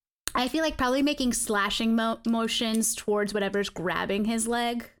feel like probably making slashing motions towards whatever's grabbing his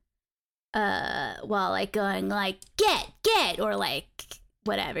leg. While like going like get, or like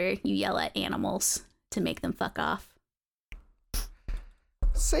whatever you yell at animals to make them fuck off.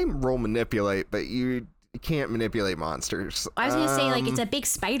 Same roll manipulate, but you can't manipulate monsters. I was gonna say like it's a big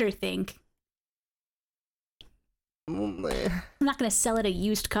spider thing. I'm not gonna sell it a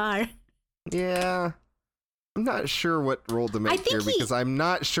used car. Yeah. I'm not sure what roll to make here think because I'm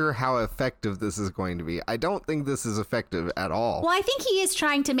not sure how effective this is going to be. I don't think this is effective at all. Well, I think he is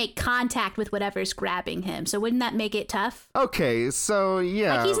trying to make contact with whatever's grabbing him. So wouldn't that make it tough? Okay, so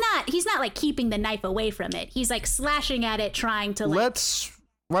yeah. Like he's not like keeping the knife away from it. He's like slashing at it, trying to like.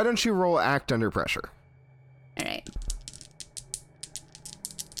 Why don't you roll act under pressure All right.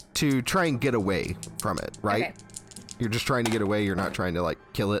 to try and get away from it, right? Okay. You're just trying to get away. You're not trying to like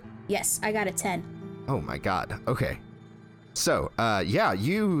kill it. Yes, I got a 10. Oh my god. Okay. So, yeah,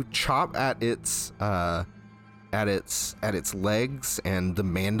 you chop at its legs and the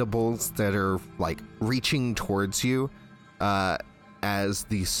mandibles that are like reaching towards you as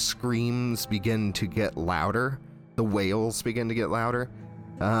the screams begin to get louder, the wails begin to get louder.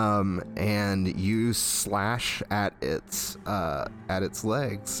 And you slash at its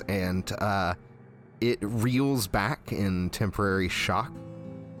legs and it reels back in temporary shock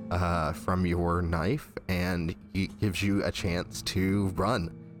from your knife, and it gives you a chance to run.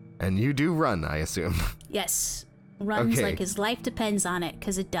 And you do run, I assume. Yes. Runs Okay. like his life depends on it,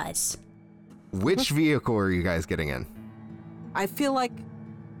 because it does. Which vehicle are you guys getting in? I feel like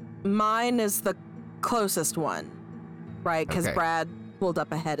mine is the closest one, right? Because Okay. Brad pulled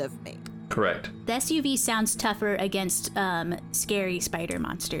up ahead of me. Correct. The SUV sounds tougher against scary spider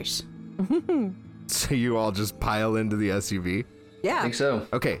monsters. So you all just pile into the SUV? I Yeah. think so.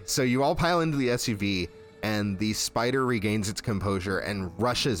 Okay, so you all pile into the SUV, and the spider regains its composure and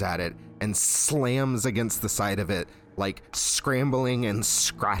rushes at it and slams against the side of it, like scrambling and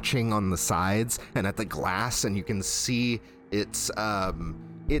scratching on the sides and at the glass, and you can see its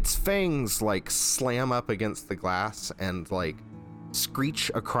fangs like slam up against the glass and like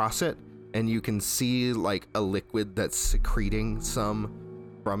screech across it, and you can see like a liquid that's secreting some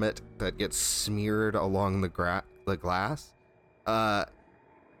from it that gets smeared along the glass.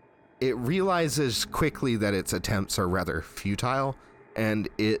 It realizes quickly that its attempts are rather futile, and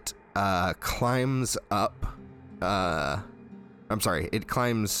it climbs up. It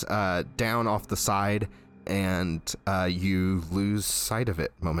climbs down off the side, and you lose sight of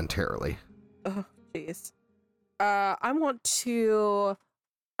it momentarily. Oh, jeez. I want to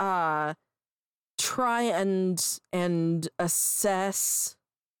try and assess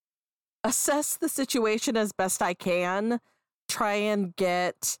the situation as best I can. Try and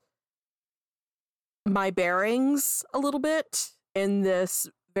get my bearings a little bit in this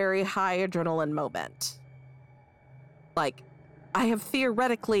very high adrenaline moment. Like, I have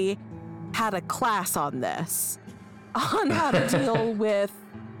theoretically had a class on this, on how to deal with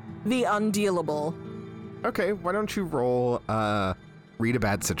the undealable. Okay, why don't you roll read a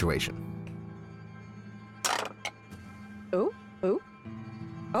bad situation?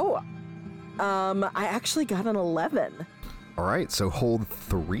 I actually got an 11. All right, so hold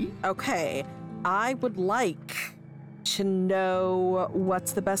 3. Okay, I would like to know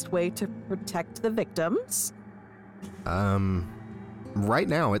what's the best way to protect the victims. Right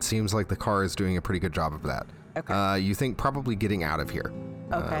now, it seems like the car is doing a pretty good job of that. Okay. You think probably getting out of here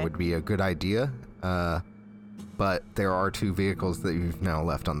Okay. would be a good idea, but there are 2 vehicles that you've now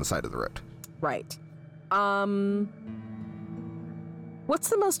left on the side of the road. Right. What's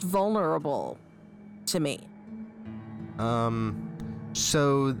the most vulnerable to me?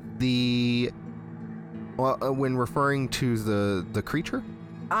 So when referring to the creature?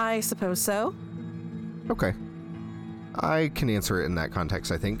 I suppose so. Okay. I can answer it in that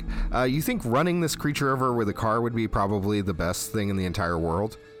context, I think. You think running this creature over with a car would be probably the best thing in the entire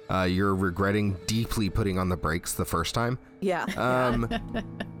world. You're regretting deeply putting on the brakes the first time. Yeah.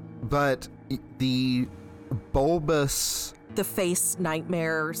 But the bulbous... The face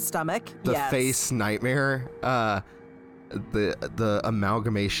nightmare stomach. The yes. face nightmare, the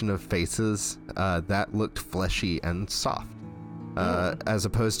amalgamation of faces, that looked fleshy and soft. As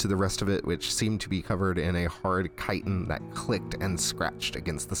opposed to the rest of it, which seemed to be covered in a hard chitin that clicked and scratched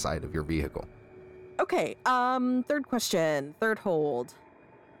against the side of your vehicle. Okay, third question, third hold.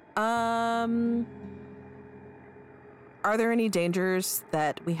 Are there any dangers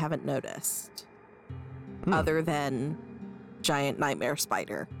that we haven't noticed? Other than giant nightmare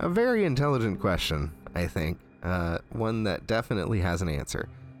spider? A very intelligent question, I think. One that definitely has an answer.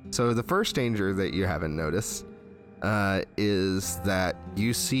 So the first danger that you haven't noticed is that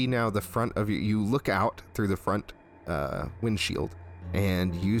you see now the front of you look out through the front windshield,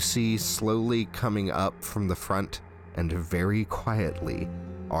 and you see slowly coming up from the front and very quietly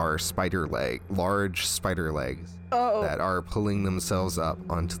are large spider legs that are pulling themselves up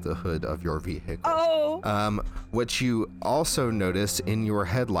onto the hood of your vehicle. What you also notice in your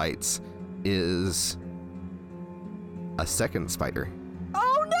headlights is a second spider.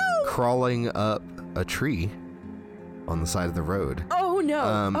 Oh no! Crawling up a tree on the side of the road. Oh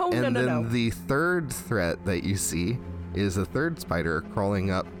no! No. The third threat that you see is a third spider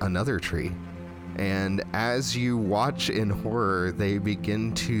crawling up another tree. And as you watch in horror, they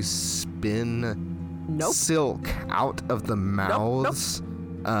begin to spin silk out of the mouths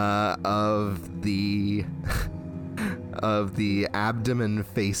of the abdomen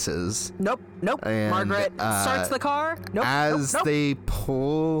faces. And, Margaret starts the car. As they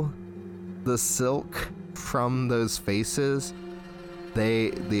pull the silk from those faces,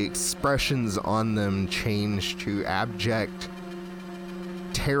 the expressions on them change to abject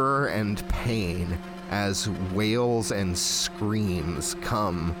terror and pain as wails and screams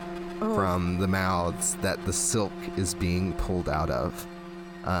come from the mouths that the silk is being pulled out of.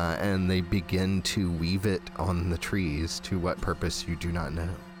 And they begin to weave it on the trees. To what purpose, you do not know.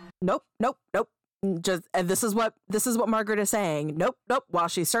 Nope. And this is what Margaret is saying. Nope. While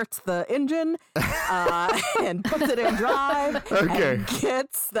she starts the engine and puts it in drive and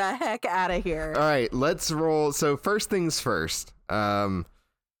gets the heck out of here. All right, let's roll. So first things first.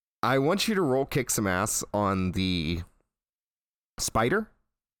 I want you to roll kick some ass on the spider.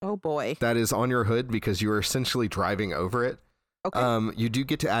 Oh boy. That is on your hood because you are essentially driving over it. Okay. You do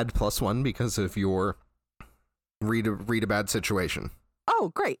get to add +1 because of your read a bad situation.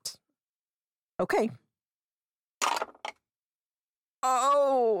 Oh, great. Okay.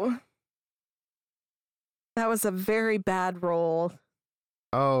 Oh. That was a very bad roll.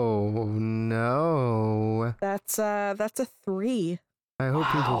 Oh no. That's a 3. I hope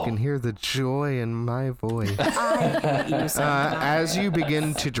people can hear the joy in my voice. I hate you sometimes. As you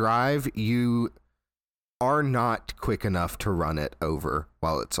begin to drive, you are not quick enough to run it over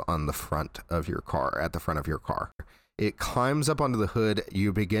while it's on the front of your car, at the front of your car. It climbs up onto the hood.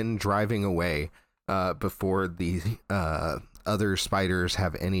 You begin driving away before the other spiders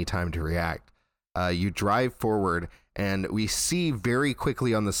have any time to react. You drive forward, and we see very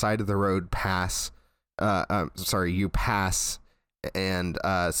quickly on the side of the road you pass, and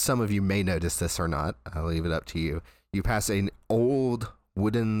some of you may notice this or not. I'll leave it up to you. You pass an old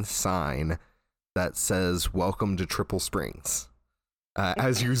wooden sign that says, "Welcome to Triple Springs."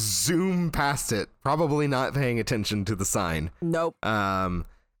 As you zoom past it, probably not paying attention to the sign. Nope. And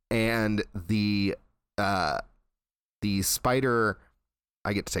the spider,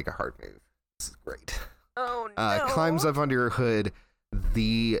 I get to take a hard move. This is great. Oh no. Climbs up under your hood.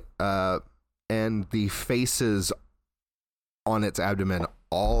 And the faces on its abdomen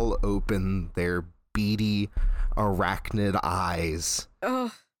all open their beady arachnid eyes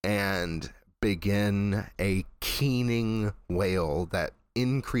and begin a keening wail that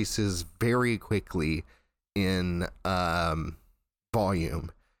increases very quickly in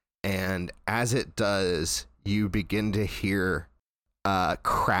volume. And as it does, you begin to hear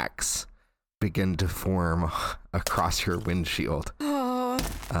cracks begin to form across your windshield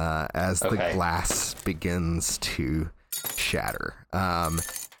as the glass begins to shatter.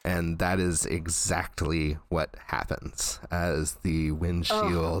 And that is exactly what happens as the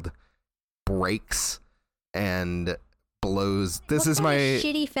windshield breaks and blows. This is my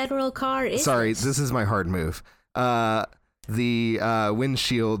shitty federal car. Sorry, this is my hard move. the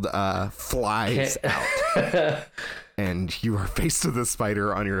windshield flies out, and you are faced with a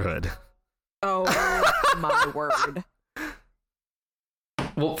spider on your hood. Oh my word.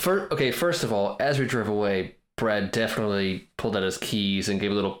 Well, first of all, as we drove away, Brad definitely pulled out his keys and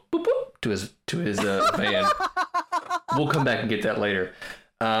gave a little boop boop to his van. We'll come back and get that later.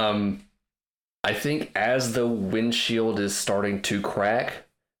 I think as the windshield is starting to crack,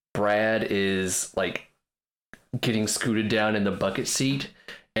 Brad is like getting scooted down in the bucket seat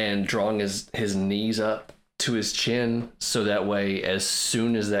and drawing his knees up to his chin, so that way as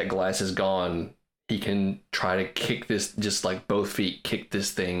soon as that glass is gone, he can try to kick this, just like both feet kick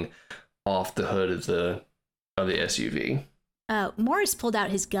this thing off the hood of the SUV. Morris pulled out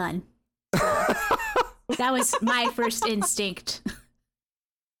his gun. That was my first instinct.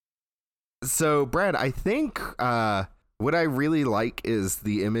 So, Brad, I think what I really like is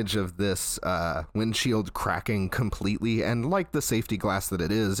the image of this windshield cracking completely, and like the safety glass that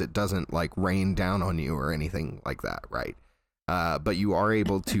it is, it doesn't like rain down on you or anything like that, right? But you are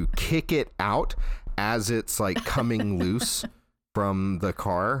able to kick it out as it's like coming loose from the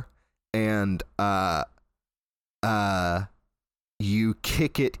car, and you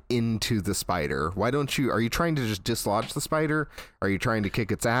kick it into the spider. Why don't you? Are you trying to just dislodge the spider? Are you trying to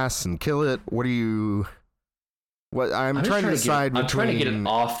kick its ass and kill it? What are you? What I'm trying to decide. I'm trying to get it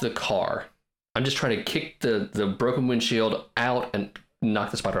off the car. I'm just trying to kick the broken windshield out and knock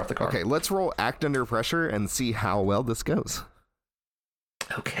the spider off the car. Okay, let's roll act under pressure and see how well this goes.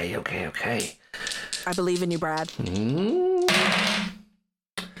 Okay. I believe in you, Brad.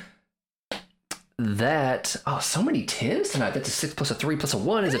 That, so many 10s tonight. That's a 6 plus a 3 plus a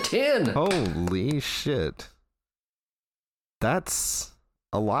 1 is a 10. Holy shit. That's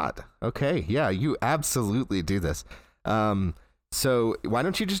a lot. Okay, yeah, you absolutely do this. So why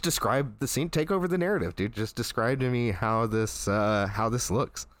don't you just describe the scene? Take over the narrative, dude. Just describe to me how this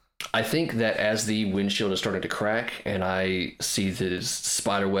looks. I think that as the windshield is starting to crack and I see this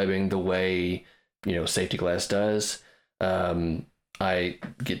spider webbing the way, safety glass does, I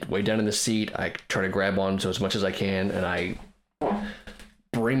get way down in the seat. I try to grab onto as much as I can, and I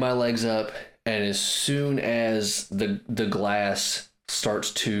bring my legs up. And as soon as the glass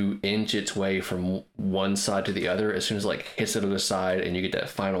starts to inch its way from one side to the other, as soon as it like hits the other side, and you get that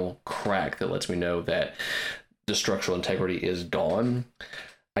final crack that lets me know that the structural integrity is gone,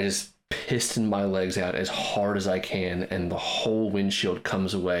 I just piston my legs out as hard as I can, and the whole windshield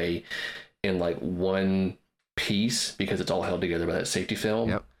comes away in like one piece because it's all held together by that safety film.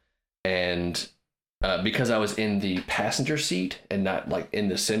 Yep. And because I was in the passenger seat and not like in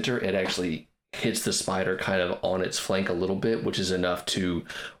the center, it actually hits the spider kind of on its flank a little bit, which is enough to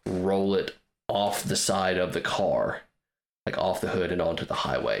roll it off the side of the car, like off the hood and onto the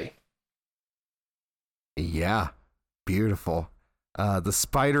highway. Yeah, beautiful. The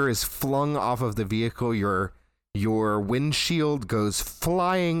spider is flung off of the vehicle. Your windshield goes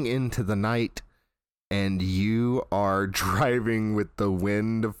flying into the night, and you are driving with the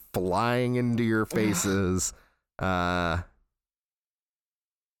wind flying into your faces in a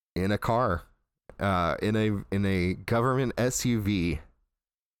car, in a government SUV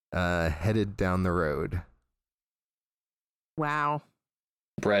headed down the road. Wow.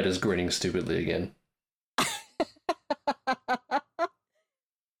 Brad is grinning stupidly again.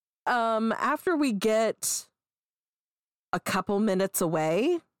 After we get a couple minutes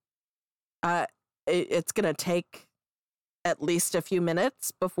away, it's gonna take at least a few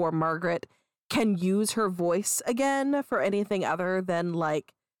minutes before Margaret can use her voice again for anything other than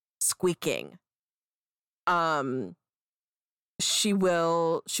like squeaking. She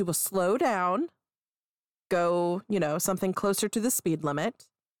will slow down, go, something closer to the speed limit,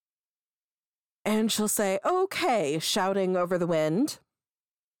 and she'll say, "Okay," shouting over the wind.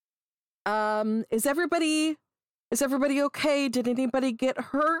 Is everybody okay? Did anybody get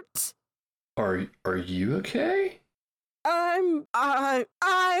hurt? Are you okay? I'm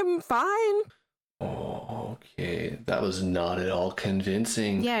fine. Oh, okay. That was not at all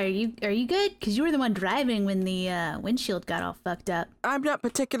convincing. Yeah, are you good? Because you were the one driving when the windshield got all fucked up. I'm not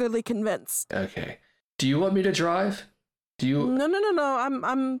particularly convinced. Okay. Do you want me to drive? Do you? No.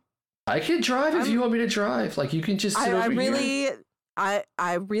 I'm. I can drive if you want me to drive. Like you can just sit over here.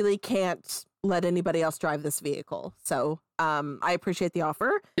 I really can't let anybody else drive this vehicle. So, I appreciate the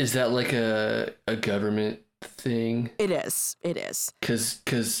offer. Is that like a government thing? It is.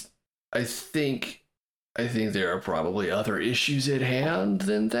 Because I think there are probably other issues at hand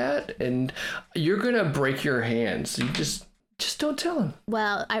than that, and you're gonna break your hands. You just don't tell him.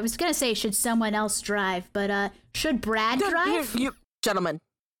 Well, I was gonna say, should someone else drive, but should Brad drive? You, gentlemen,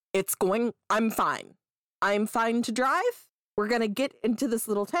 I'm fine. I'm fine to drive. We're going to get into this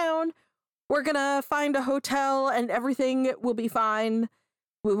little town. We're going to find a hotel and everything will be fine.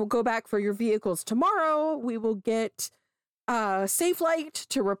 We will go back for your vehicles tomorrow. We will get Safe Light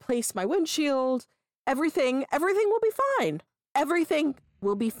to replace my windshield. Everything will be fine. Everything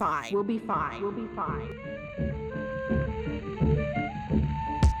will be fine. We'll be fine. We'll be fine.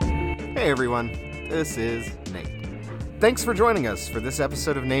 Hey everyone, this is Nate. Thanks for joining us for this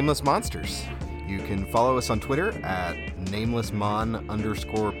episode of Nameless Monsters. You can follow us on Twitter at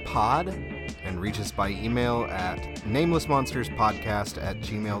namelessmon_pod and reach us by email at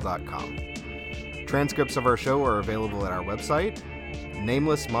namelessmonsterspodcast@gmail.com. Transcripts of our show are available at our website,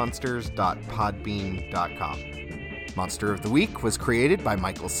 namelessmonsters.podbean.com. Monster of the Week was created by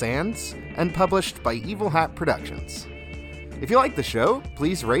Michael Sands and published by Evil Hat Productions. If you like the show,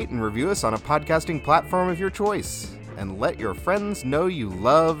 please rate and review us on a podcasting platform of your choice, and let your friends know you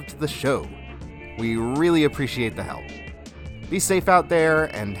loved the show. We really appreciate the help. Be safe out there,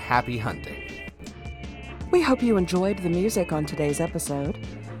 and happy hunting. We hope you enjoyed the music on today's episode.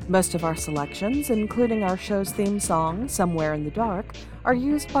 Most of our selections, including our show's theme song, Somewhere in the Dark, are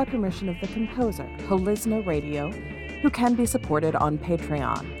used by permission of the composer, Holisna Radio, who can be supported on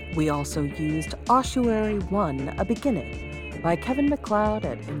Patreon. We also used Ossuary 1, A Beginning, by Kevin MacLeod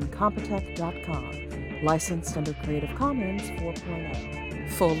at Incompetech.com, licensed under Creative Commons 4.0.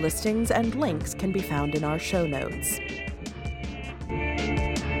 Full listings and links can be found in our show notes.